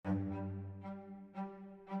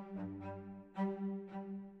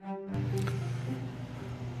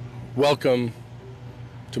Welcome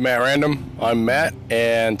to Matt Random. I'm Matt,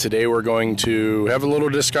 and today we're going to have a little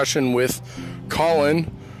discussion with Colin,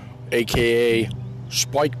 aka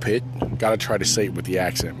Spike Pit. Gotta try to say it with the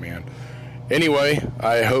accent, man. Anyway,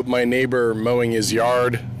 I hope my neighbor mowing his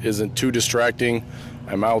yard isn't too distracting.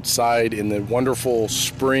 I'm outside in the wonderful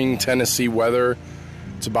spring Tennessee weather.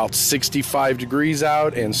 It's about 65 degrees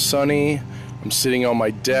out and sunny. I'm sitting on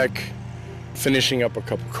my deck, finishing up a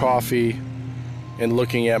cup of coffee, and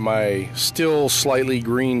looking at my still slightly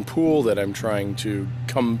green pool that I'm trying to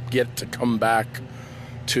come back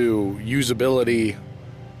to usability.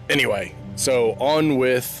 Anyway, so on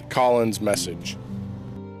with Colin's message.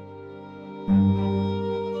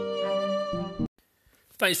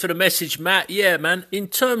 Thanks for the message, Matt. Yeah, man, in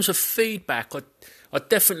terms of feedback, I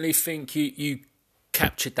definitely think you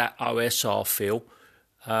captured that OSR feel.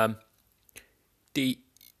 The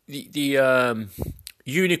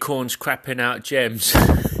unicorns crapping out gems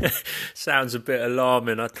sounds a bit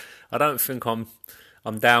alarming. I don't think I'm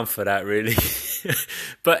down for that, really.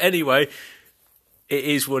 But anyway, it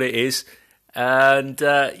is what it is. And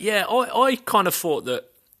I kind of thought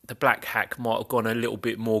that the Black Hack might have gone a little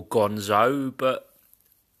bit more gonzo, but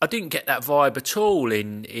I didn't get that vibe at all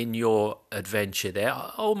in your adventure there.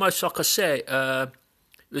 Almost like I said,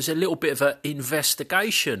 there's a little bit of an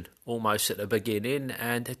investigation almost at the beginning,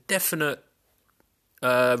 and a definite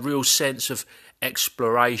real sense of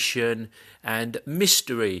exploration and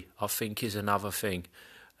mystery, I think, is another thing.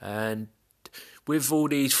 And with all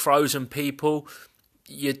these frozen people,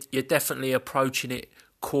 you're definitely approaching it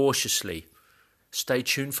cautiously. Stay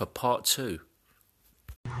tuned for part 2.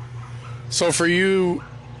 So for you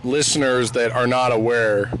listeners that are not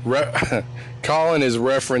aware, Colin is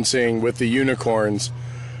referencing with the unicorns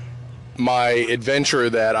my adventure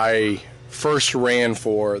that I first ran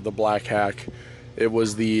for the Black Hack. It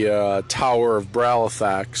was the Tower of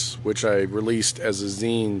Bralithax, which I released as a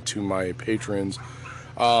zine to my patrons.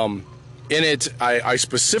 In it, I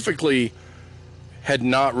specifically had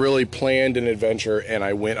not really planned an adventure, and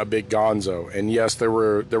I went a bit gonzo. And yes, there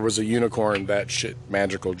was a unicorn that shit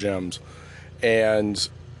magical gems. And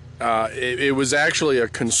it was actually a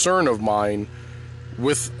concern of mine.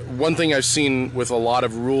 With one thing I've seen with a lot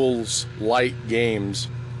of rules light games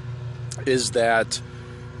is that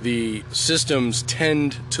the systems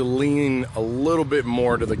tend to lean a little bit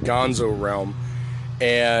more to the gonzo realm,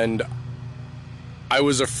 and I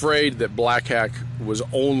was afraid that Black Hack was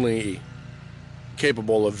only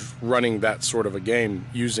capable of running that sort of a game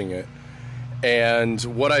using it. And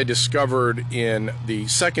what I discovered in the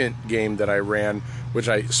second game that I ran, which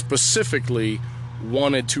I specifically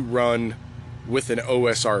wanted to run with an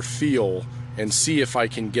OSR feel and see if I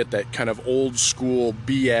can get that kind of old school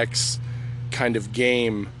BX kind of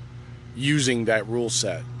game using that rule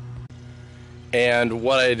set. And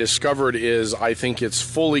what I discovered is I think it's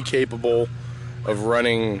fully capable of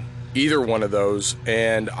running either one of those,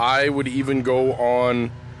 and I would even go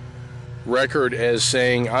on record as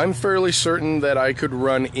saying I'm fairly certain that I could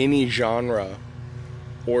run any genre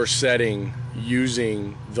or setting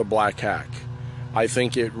using the Black Hack. I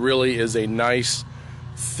think it really is a nice,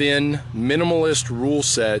 thin, minimalist rule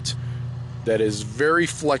set that is very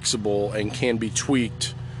flexible and can be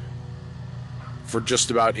tweaked for just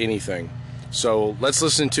about anything. So let's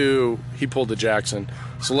listen to, he pulled the Jackson,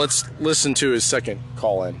 so let's listen to his second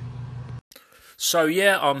call in. So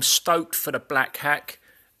yeah, I'm stoked for the Black Hack.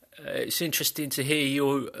 It's interesting to hear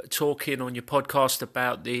you talking on your podcast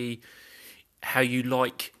about how you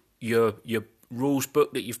like your rules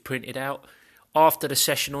book that you've printed out. After the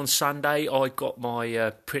session on Sunday, I got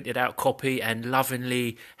my printed out copy and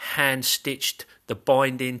lovingly hand-stitched the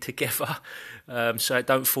binding together so it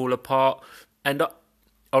don't fall apart. And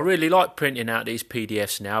I really like printing out these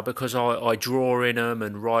PDFs now because I draw in them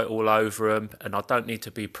and write all over them, and I don't need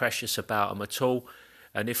to be precious about them at all.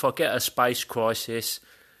 And if I get a space crisis,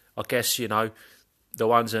 I guess, the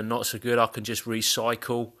ones that are not so good, I can just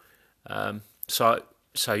recycle.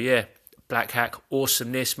 So yeah, Black Hack,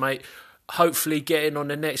 awesomeness, mate. Hopefully getting on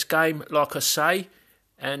the next game, like I say.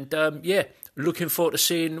 And looking forward to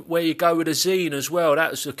seeing where you go with the zine as well.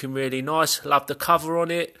 That was looking really nice. Love the cover on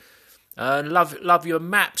it. And love your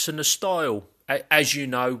maps and the style. As you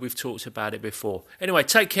know, we've talked about it before. Anyway,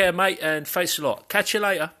 take care, mate, and thanks a lot. Catch you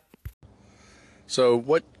later. So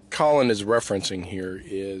what Colin is referencing here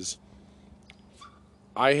is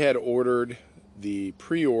I had ordered the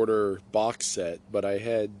pre-order box set, but I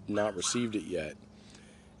had not received it yet.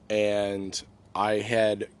 And I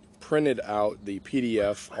had printed out the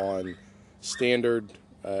PDF on standard.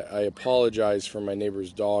 I apologize for my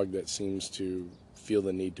neighbor's dog that seems to feel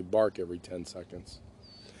the need to bark every 10 seconds.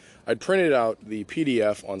 I'd printed out the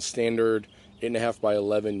PDF on standard 8.5 by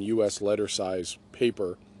 11 US letter size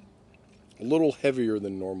paper, a little heavier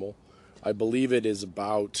than normal. I believe it is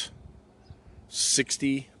about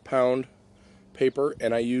 60-pound paper,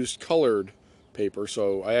 and I used colored paper,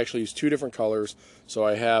 so I actually used 2 different colors. So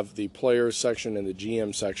I have the players section and the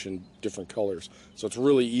GM section different colors, so it's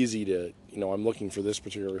really easy to, I'm looking for this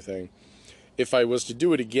particular thing. If I was to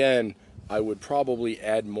do it again, I would probably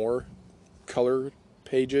add more colored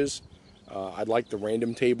pages. I'd like the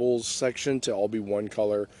random tables section to all be one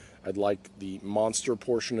color. I'd like the monster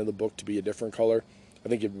portion of the book to be a different color. I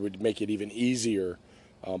think it would make it even easier.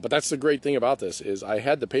 But that's the great thing about this, is I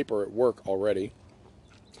had the paper at work already.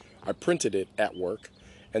 I printed it at work,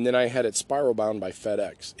 and then I had it spiral bound by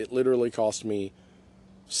FedEx. It literally cost me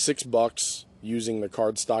 $6 using the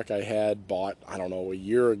cardstock I had bought, I don't know, a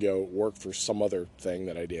year ago at work for some other thing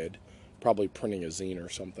that I did, probably printing a zine or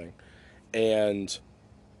something. And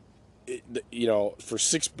for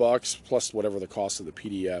 $6 plus whatever the cost of the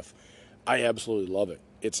PDF, I absolutely love it.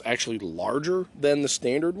 It's actually larger than the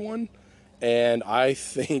standard one, and I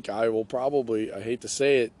think I will probably, I hate to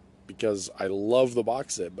say it because I love the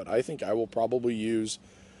box set, but I think I will probably use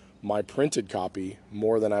my printed copy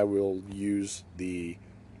more than I will use the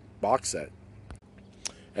box set.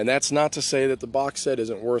 And that's not to say that the box set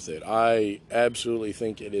isn't worth it. I absolutely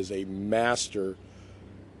think it is a master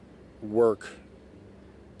work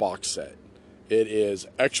box set. It is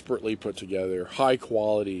expertly put together, high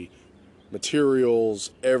quality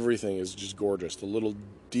materials, everything is just gorgeous. The little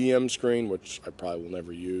DM screen, which I probably will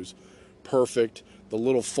never use, perfect. The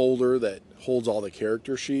little folder that holds all the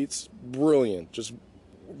character sheets, brilliant, just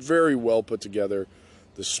very well put together.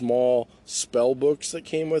 The small spell books that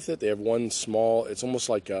came with it, they have one small, it's almost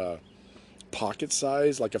like a pocket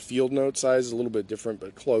size, like a field note size, a little bit different,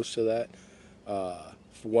 but close to that.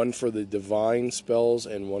 One for the divine spells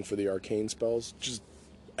and one for the arcane spells. Just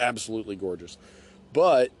absolutely gorgeous.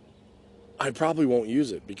 But I probably won't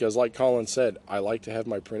use it because, like Colin said, I like to have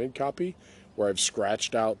my printed copy where I've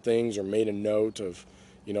scratched out things or made a note of,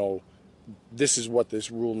 this is what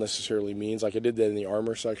this rule necessarily means. Like I did that in the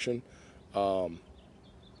armor section.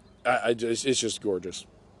 It's just gorgeous.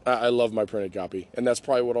 I love my printed copy, and that's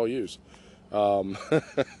probably what I'll use.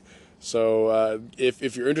 So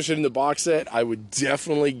if you're interested in the box set, I would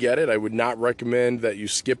definitely get it. I would not recommend that you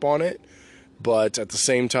skip on it, but at the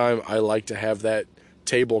same time, I like to have that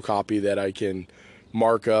table copy that I can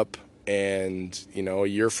mark up, and a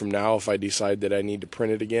year from now, if I decide that I need to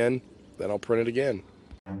print it again, then I'll print it again.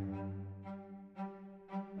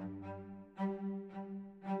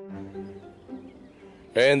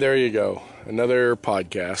 And there you go, another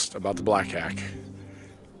podcast about the Black Hack.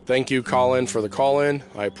 Thank you, Colin, for the call-in.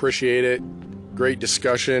 I appreciate it. Great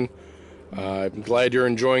discussion. I'm glad you're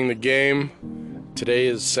enjoying the game. Today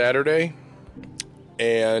is Saturday,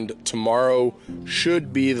 and tomorrow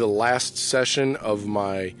should be the last session of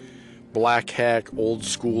my Black Hack old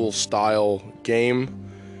school style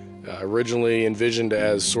game. Originally envisioned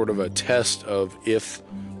as sort of a test of if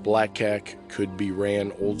Black Hack could be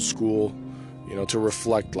ran old school, to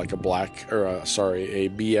reflect like a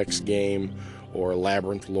BX game or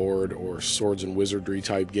Labyrinth Lord or Swords and Wizardry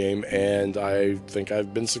type game, and I think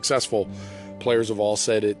I've been successful. Players have all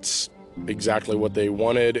said it's exactly what they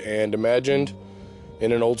wanted and imagined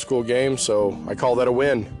in an old school game, so I call that a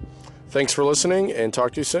win. Thanks for listening, and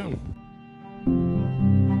talk to you soon.